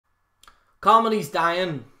Comedy's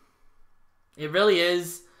dying. It really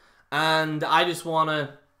is. And I just want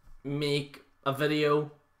to make a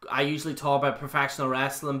video. I usually talk about professional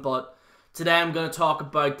wrestling, but today I'm going to talk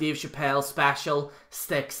about Dave Chappelle's special,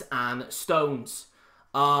 Sticks and Stones.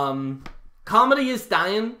 Comedy is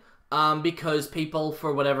dying because people,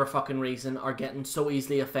 for whatever fucking reason, are getting so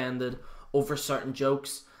easily offended over certain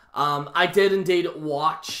jokes. I did indeed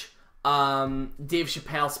watch Dave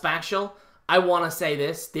Chappelle's special. I want to say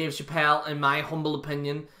this. Dave Chappelle, in my humble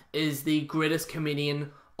opinion, is the greatest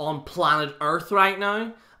comedian on planet Earth right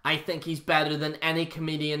now. I think he's better than any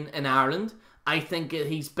comedian in Ireland. I think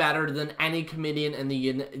he's better than any comedian in the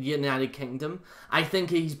United Kingdom. I think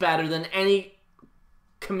he's better than any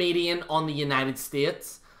comedian on the United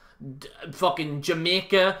States. Fucking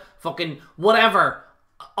Jamaica, fucking whatever.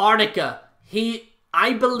 Antarctica.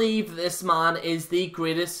 I believe this man is the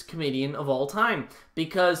greatest comedian of all time.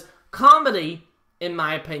 Because comedy, in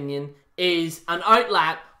my opinion, is an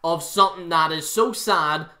outlet of something that is so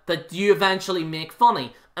sad that you eventually make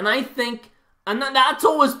funny. And I think, and that's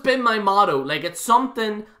always been my motto, like it's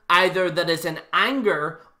something either that is in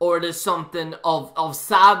anger or it is something of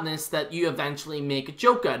sadness that you eventually make a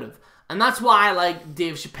joke out of. And that's why I like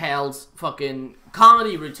Dave Chappelle's fucking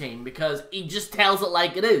comedy routine, because he just tells it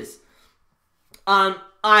like it is. And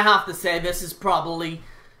I have to say, this is probably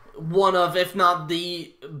one of, if not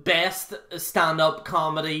the best stand-up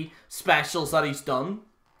comedy specials that he's done.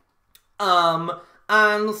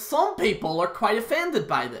 And some people are quite offended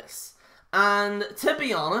by this. And to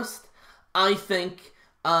be honest, I think,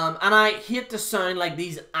 and I hate to sound like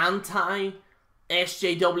these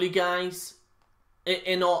anti-SJW guys,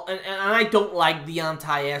 and I don't like the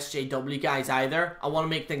anti-SJW guys either. I want to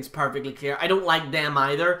make things perfectly clear. I don't like them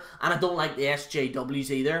either, and I don't like the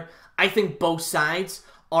SJWs either. I think both sides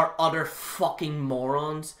are utter fucking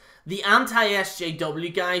morons. The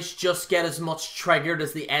anti-SJW guys just get as much triggered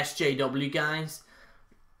as the SJW guys.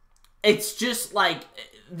 It's just like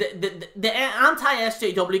the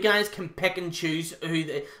anti-SJW guys can pick and choose who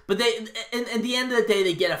they, but they, in the end of the day,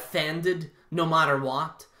 they get offended no matter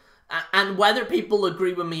what. And whether people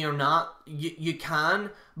agree with me or not, you can,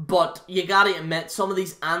 but you gotta admit, some of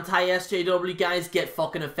these anti-SJW guys get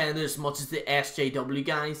fucking offended as much as the SJW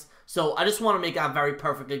guys. So I just want to make that very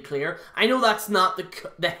perfectly clear. I know that's not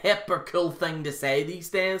the hip or cool thing to say these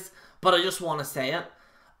days, but I just want to say it.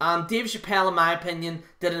 Dave Chappelle, in my opinion,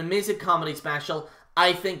 did an amazing comedy special.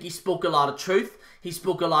 I think he spoke a lot of truth. He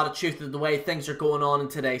spoke a lot of truth of the way things are going on in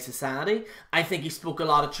today's society. I think he spoke a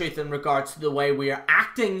lot of truth in regards to the way we are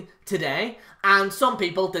acting today. And some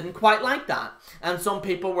people didn't quite like that. And some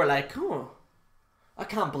people were like, oh, I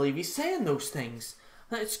can't believe he's saying those things.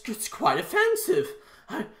 It's quite offensive.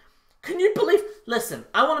 Can you believe... Listen,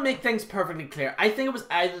 I want to make things perfectly clear. I think it was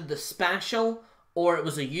either the special or it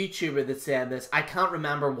was a YouTuber that said this. I can't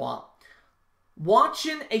remember what.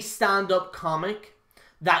 Watching a stand-up comic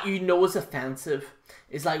that you know is offensive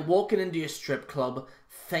is like walking into a strip club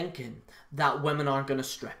thinking that women aren't going to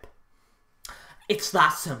strip. It's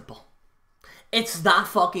that simple. It's that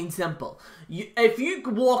fucking simple. If you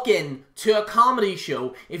walk in to a comedy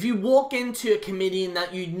show, if you walk into a comedian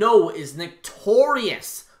that you know is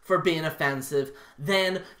notorious for being offensive,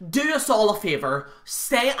 then do us all a favour,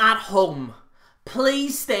 stay at home.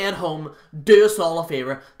 Please stay at home, do us all a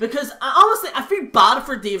favour, because honestly, I feel bad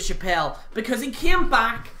for Dave Chappelle, because he came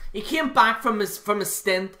back from his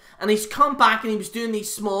stint, and he's come back and he was doing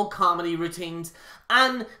these small comedy routines,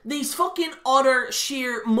 and these fucking utter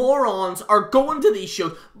sheer morons are going to these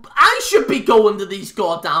shows. I should be going to these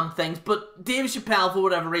goddamn things, but Dave Chappelle, for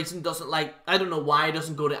whatever reason, doesn't like, I don't know why he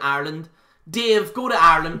doesn't go to Ireland. Dave, go to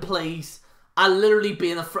Ireland, please. I'll literally be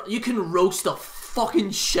in the front. You can roast the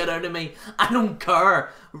fucking shit out of me. I don't care.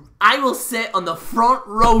 I will sit on the front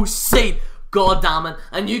row seat, god damn it,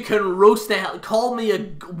 and you can roast the hell. Call me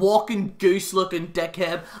a walking goose looking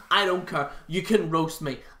dickhead. I don't care. You can roast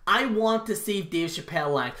me. I want to see Dave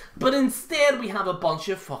Chappelle live, but instead we have a bunch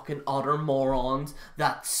of fucking utter morons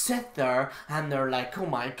that sit there and they're like, oh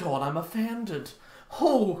my god, I'm offended.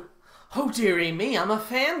 Oh dearie me, I'm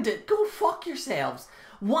offended. Go fuck yourselves.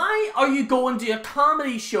 Why are you going to a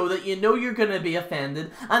comedy show that you know you're going to be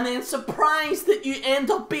offended and then surprised that you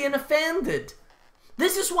end up being offended?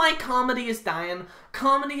 This is why comedy is dying.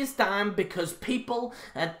 Comedy is dying because people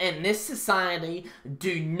in this society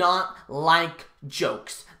do not like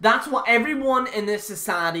jokes. That's what everyone in this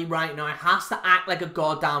society right now has to act like a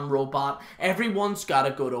goddamn robot. Everyone's got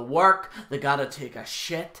to go to work. They got to take a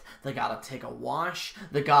shit. They got to take a wash.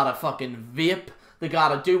 They got to fucking vape. They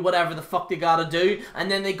gotta do whatever the fuck they gotta do,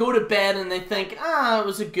 and then they go to bed and they think, ah, it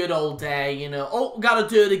was a good old day, you know, oh, gotta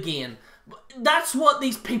do it again. that's what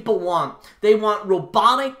these people want. They want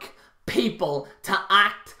robotic people to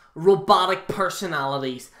act robotic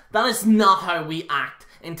personalities. That is not how we act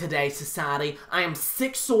in today's society. I am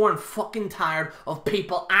sick, sore, and fucking tired of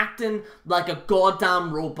people acting like a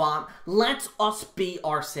goddamn robot. Let us be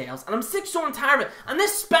ourselves. And I'm sick, sore, and tired of it. And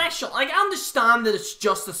this special, like, I understand that it's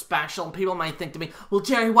just a special, and people might think to me, well,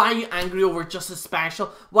 Jerry, why are you angry over just a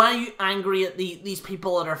special? Why are you angry at these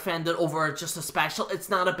people that are offended over just a special? It's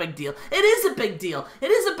not a big deal. It is a big deal.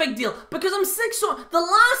 It is a big deal, because I'm sick, sore. The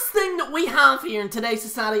last thing that we have here in today's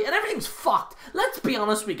society, and everything's fucked. Let's be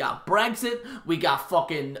honest, we got Brexit, we got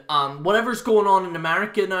fucking whatever's going on in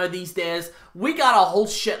America now these days. We got a whole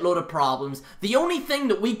shitload of problems. The only thing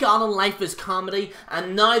that we got in life is comedy,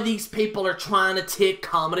 and now these people are trying to take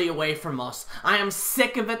comedy away from us. I am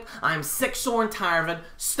sick of it. I am sick, sore, and tired of it.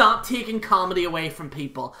 Stop taking comedy away from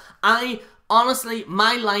people. Honestly,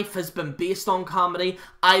 my life has been based on comedy.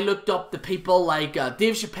 I looked up to people like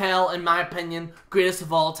Dave Chappelle, in my opinion, greatest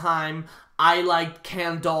of all time. I liked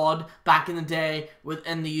Ken Dodd back in the day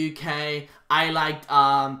in the UK. I liked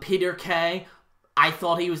Peter Kay. I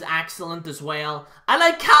thought he was excellent as well. I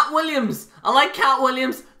like Cat Williams.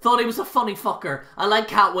 Thought he was a funny fucker. I like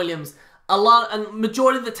Cat Williams. And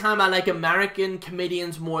majority of the time I like American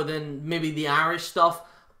comedians more than maybe the Irish stuff.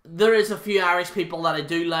 There is a few Irish people that I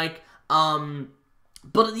do like.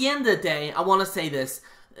 But at the end of the day, I want to say this.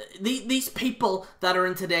 These people that are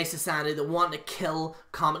in today's society that want to kill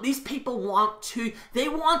comedy, these people want to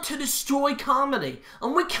destroy comedy,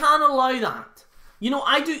 and we can't allow that. You know,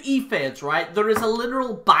 I do e-feds, right? There is a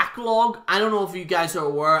literal backlog. I don't know if you guys are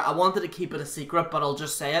aware. I wanted to keep it a secret, but I'll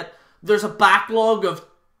just say it. There's a backlog of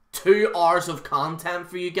 2 hours of content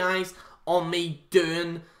for you guys on me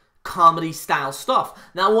doing comedy style stuff.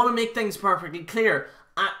 Now, I want to make things perfectly clear.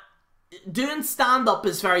 Doing stand-up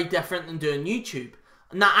is very different than doing YouTube.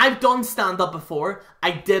 Now, I've done stand-up before.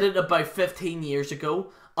 I did it about 15 years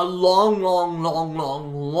ago. A long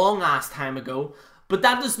ass time ago. But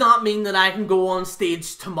that does not mean that I can go on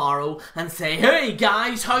stage tomorrow and say, hey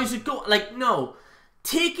guys, how's it going? Like, no.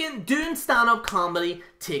 Doing stand-up comedy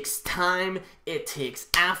takes time. It takes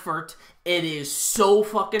effort. It is so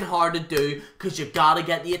fucking hard to do because you gotta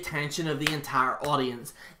get the attention of the entire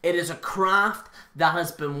audience. It is a craft that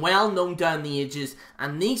has been well known down the ages,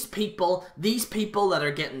 and these people that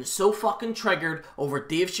are getting so fucking triggered over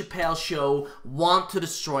Dave Chappelle's show want to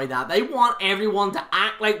destroy that. They want everyone to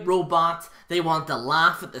act like robots. They want to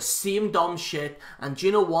laugh at the same dumb shit, and do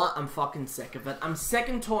you know what? I'm fucking sick of it. I'm sick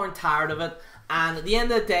and torn tired of it. And at the end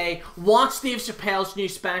of the day, watch Dave Chappelle's new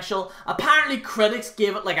special. Apparently critics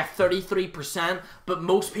gave it like a 33%, but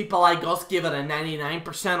most people like us give it a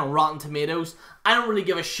 99% on Rotten Tomatoes. I don't really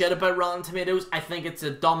give a shit about Rotten Tomatoes. I think it's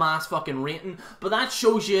a dumbass fucking rating. But that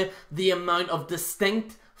shows you the amount of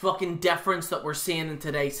distinct fucking difference that we're seeing in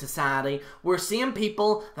today's society. We're seeing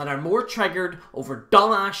people that are more triggered over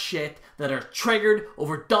dumbass shit, that are triggered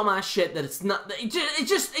over dumbass shit that it's not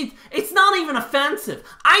even offensive.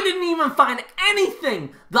 I didn't even find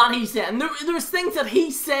anything that he said, and there was things that he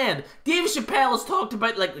said. Dave Chappelle has talked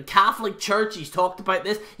about like the Catholic Church. He's talked about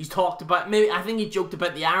this. He's talked about, maybe I think he joked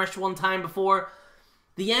about the Irish one time before.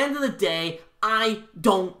 The end of the day, I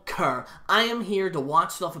don't care. I am here to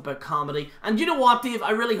watch stuff about comedy. And you know what, Dave?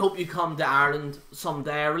 I really hope you come to Ireland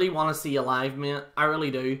someday. I really want to see you live, mate. I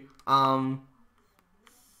really do. At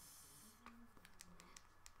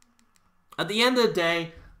the end of the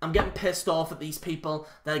day, I'm getting pissed off at these people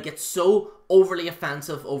that get so overly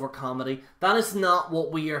offensive over comedy. That is not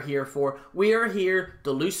what we are here for. We are here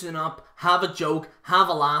to loosen up, have a joke, have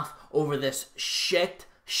a laugh over this shit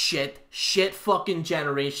fucking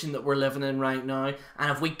generation that we're living in right now.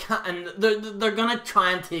 And if we can't, and they're gonna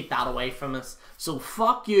try and take that away from us. So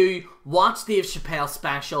fuck you. Watch Dave Chappelle's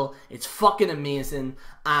special. It's fucking amazing.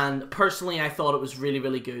 And personally, I thought it was really,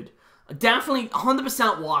 really good. Definitely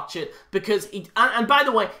 100% watch it, because and by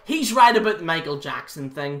the way, he's right about the Michael Jackson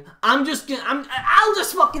thing. I'll just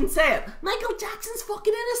fucking say it. Michael Jackson's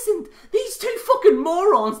fucking innocent. These 2 fucking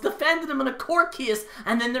morons defended him in a court case,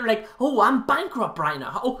 and then they're like, oh, I'm bankrupt right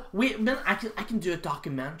now. Oh, wait a minute, I can do a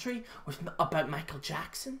documentary about Michael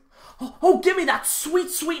Jackson. Oh, give me that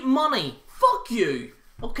sweet money. Fuck you.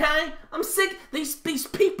 Okay? I'm sick. These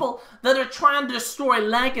people that are trying to destroy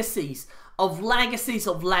legacies of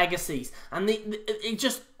legacies, and they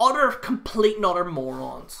just complete and utter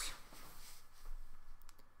morons.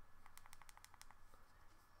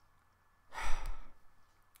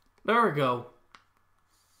 There we go.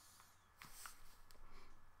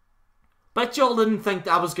 Bet y'all didn't think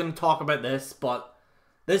that I was gonna talk about this, but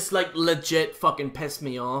this like legit fucking pissed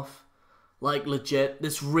me off. Like, legit.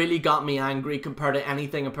 This really got me angry compared to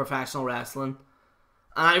anything in professional wrestling.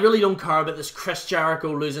 And I really don't care about this Chris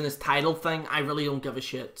Jericho losing his title thing. I really don't give a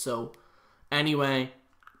shit. So, anyway,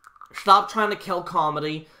 stop trying to kill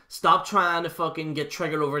comedy. Stop trying to fucking get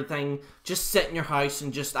triggered over a thing. Just sit in your house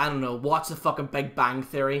and just, I don't know, watch the fucking Big Bang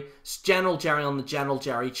Theory. It's General Jerry on the General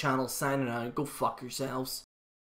Jerry channel signing out. Go fuck yourselves.